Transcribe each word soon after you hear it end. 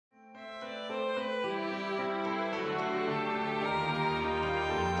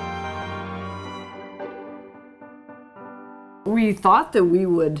we thought that we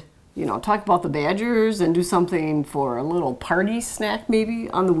would, you know, talk about the Badgers and do something for a little party snack maybe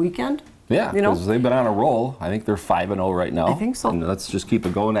on the weekend. Yeah, you know, because they've been on a roll. I think they're 5-0 right now. I think so. And let's just keep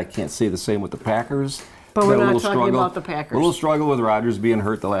it going. I can't say the same with the Packers. But we're not talking about the Packers. A little struggle with Rodgers being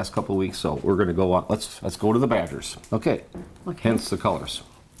hurt the last couple of weeks, so we're going to go on. Let's go to the Badgers. Okay. Hence the colors.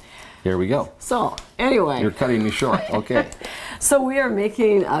 Here we go. So anyway, you're cutting me short. Okay. So we are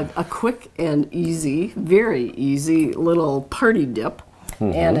making a quick and easy, very easy little party dip,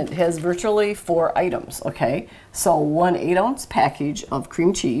 and it has virtually 4 items. Okay. So 1 8-ounce package of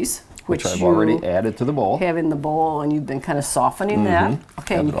cream cheese, which I've already added to the bowl. Have in the bowl, and you've been kind of softening that.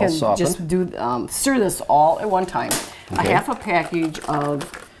 Okay, and you can just do stir this all at one time. Okay. A half a package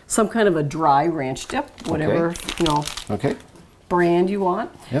of some kind of a dry ranch dip, whatever you know brand you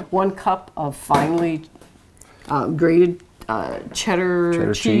want. Yep. 1 cup of finely grated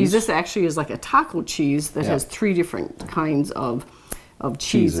cheddar cheese. This actually is like a taco cheese that has 3 different kinds of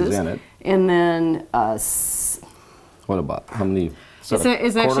cheeses in it. And then what about how many?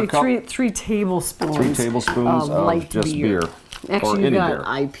 It's actually 3 tablespoons. 3 tablespoons of light just beer. Actually, you got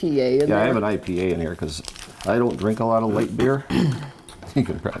IPA in there. Yeah, I have an IPA in here because I don't drink a lot of light beer. You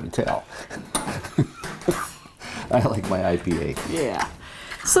can probably tell. I like my IPA. Yeah.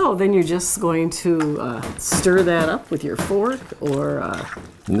 So then you're just going to stir that up with your fork or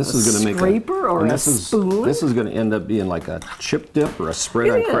and this is going to scraper or a spoon. This is going to end up being like a chip dip or a spread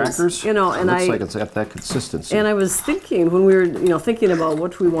on crackers. You know, and it looks like it's at that consistency. And I was thinking when we were, thinking about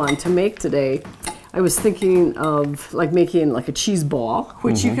what we wanted to make today, I was thinking of like making like a cheese ball,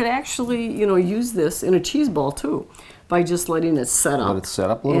 which you could actually, use this in a cheese ball too, by just letting it set up. Let it set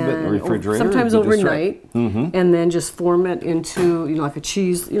up a little bit in the refrigerator. Sometimes overnight, and then just form it into, like a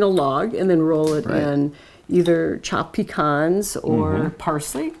cheese, log, and then roll it in either chopped pecans or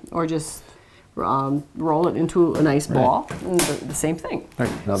parsley, or just roll it into a nice ball. And the same thing.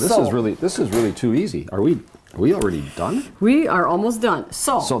 Right. Now this is really too easy. Are we already done? We are almost done.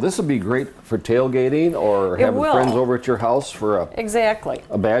 So this would be great for tailgating or having friends over at your house for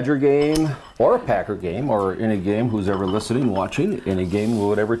a Badger game or a Packer game or any game, who's ever listening, watching, any game,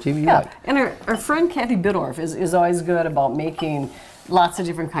 whatever team you like. And our friend Kathy Biddorf is always good about making lots of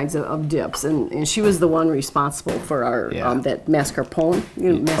different kinds of dips, and she was the one responsible for our that mascarpone,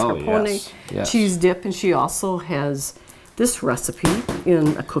 cheese dip, and she also has this recipe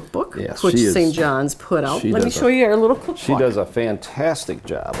in a cookbook, which St. John's put out. Let me show you our little cookbook. She does a fantastic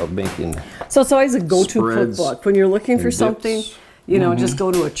job of making. So it's always a go-to cookbook when you're looking for something. Just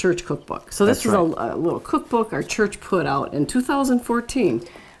go to a church cookbook. So this is a little cookbook our church put out in 2014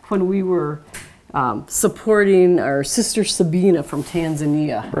 when we were supporting our sister Sabina from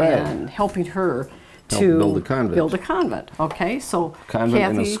Tanzania and helping her to build a convent. Okay, so convent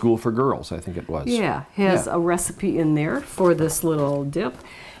Kathy, and a school for girls, I think it was. Yeah, has a recipe in there for this little dip,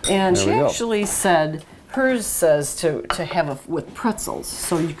 and she actually said hers says to have it with pretzels.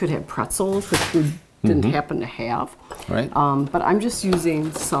 So you could have pretzels, which we didn't happen to have. Right. But I'm just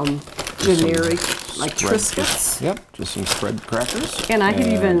using some generic like Triscuits. Yep, just some spread crackers. And I could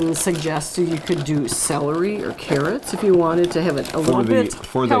even suggest you could do celery or carrots if you wanted to have it a little bit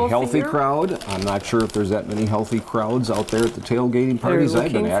for the healthy crowd. I'm not sure if there's that many healthy crowds out there at the tailgating parties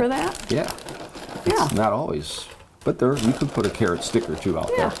I've been at. For that? Yeah. It's not always, but you could put a carrot stick or 2 out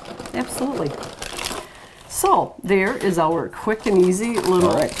there. Yeah, absolutely. So there is our quick and easy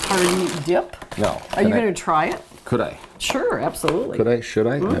little party dip. Now, are you going to try it? Could I? Sure, absolutely. Could I? Should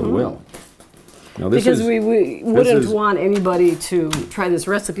I? I will. Now, because we wouldn't want anybody to try this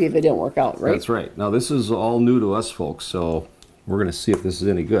recipe if it didn't work out, right? That's right. Now this is all new to us folks, so we're going to see if this is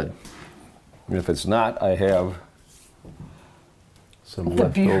any good. And if it's not, I have some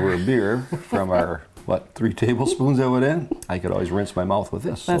leftover beer from our, 3 tablespoons I went in? I could always rinse my mouth with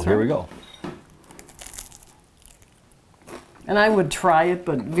this. So here we go. And I would try it,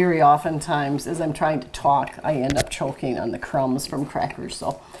 but very oftentimes, as I'm trying to talk, I end up choking on the crumbs from crackers.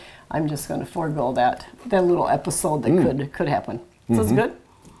 So I'm just going to forego that little episode that could happen. So it's good?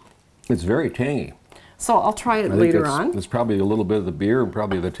 It's very tangy. So I'll try it later on. There's probably a little bit of the beer, and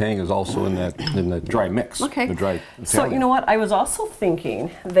probably the tang is also in the dry mix. Okay. The dry so you know what? I was also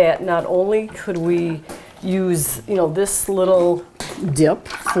thinking that not only could we use this little dip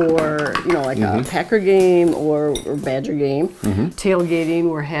for like a Packer game or Badger game, tailgating.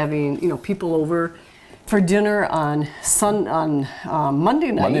 We're having people over for dinner on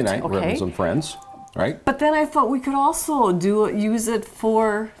Monday night. Monday night, we're having some friends, right? But then I thought we could also use it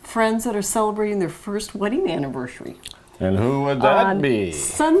for friends that are celebrating their first wedding anniversary. And who would that be?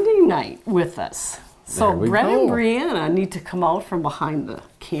 Sunday night with us. So Brett and Brianna need to come out from behind the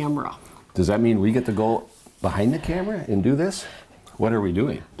camera. Does that mean we get to go behind the camera and do this? What are we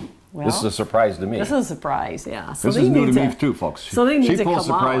doing? Well, this is a surprise to me. This is a surprise, yeah. So this is new to me too, folks. So they need she to pulls come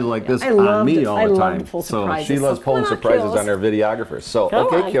surprises out. like this I on me all the time. I love to pull surprises. So she loves pulling surprises kiddos. on her videographers. So Come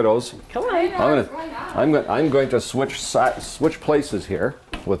okay, on. kiddos. Come on. I'm going to switch places here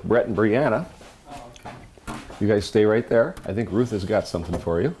with Brett and Brianna. You guys stay right there. I think Ruth has got something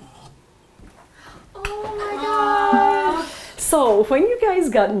for you. So when you guys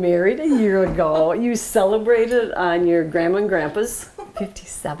got married a year ago, you celebrated on your grandma and grandpa's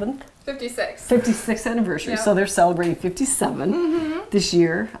 56th anniversary. Yep. So they're celebrating 57 this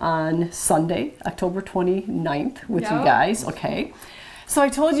year on Sunday, October 29th with you guys. Okay. So I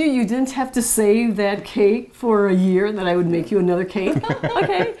told you you didn't have to save that cake for a year, that I would make you another cake.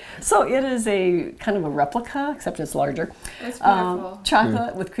 Okay. So it is a kind of a replica, except it's larger. It's beautiful.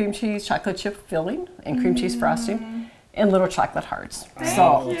 Chocolate with cream cheese, chocolate chip filling, and cream cheese frosting. And little chocolate hearts. Thank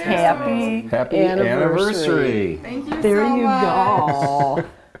so you. happy anniversary. Thank you there so you much. Go.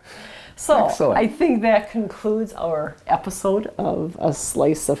 So excellent. I think that concludes our episode of A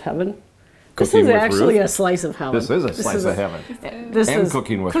Slice of Heaven. This Cooking is with actually Ruth? a slice of heaven. This is a slice of heaven. This And is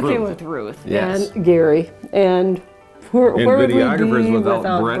cooking with Cooking Ruth. with Ruth. Yes. And Gary. And where would we videographers be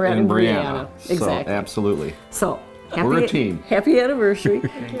without Brett and Brianna. Exactly. So, absolutely. So We're a team. Happy anniversary.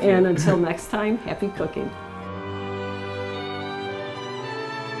 And until next time, happy cooking.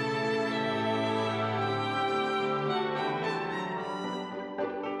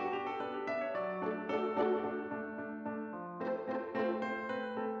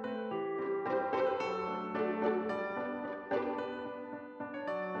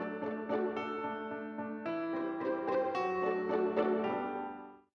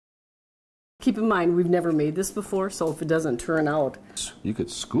 Keep in mind, we've never made this before, so if it doesn't turn out... You could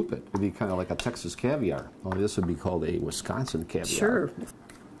scoop it. It'd be kind of like a Texas caviar. Only this would be called a Wisconsin caviar. Sure.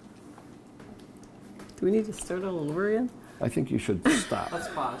 Do we need to start all over again? I think you should stop. Let's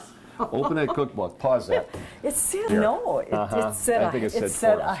pause. Open that cookbook. Pause that. It said, Here. no, it said, I think it said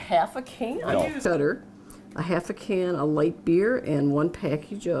said for a us. half a can. No. Butter, a half a can of light beer, and 1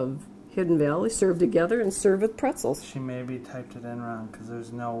 package of Hidden Valley. Serve together and serve with pretzels. She maybe typed it in wrong because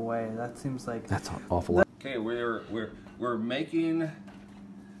there's no way. That seems like That's an awful lot. Okay, we're making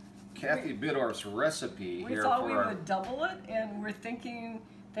Kathy Bidorf's recipe We here thought for we our... would double it, and we're thinking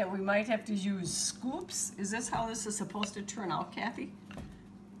that we might have to use scoops. Is this how this is supposed to turn out, Kathy?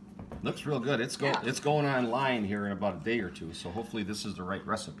 Looks real good. It's going online here in about a day or two, so hopefully this is the right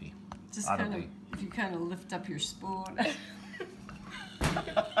recipe. Just kind of, if you kind of lift up your spoon.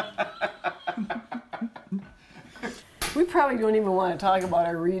 We probably don't even want to talk about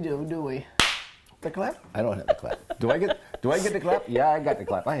our redo, do we? The clap? I don't have the clap. Do I get the clap? Yeah, I got the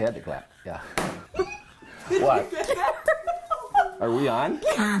clap. I had the clap. Yeah. What? Are we on?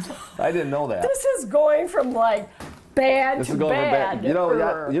 I didn't know that. This is going from like bad to bad. You know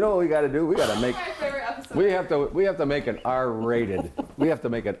what we got to do? We got to make. My favorite episode. We have to make an R-rated. We have to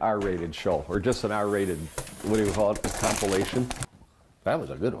make an R-rated show, or just an R-rated. What do you call it? A compilation. That was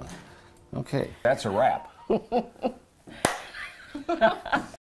a good one. Okay, that's a wrap.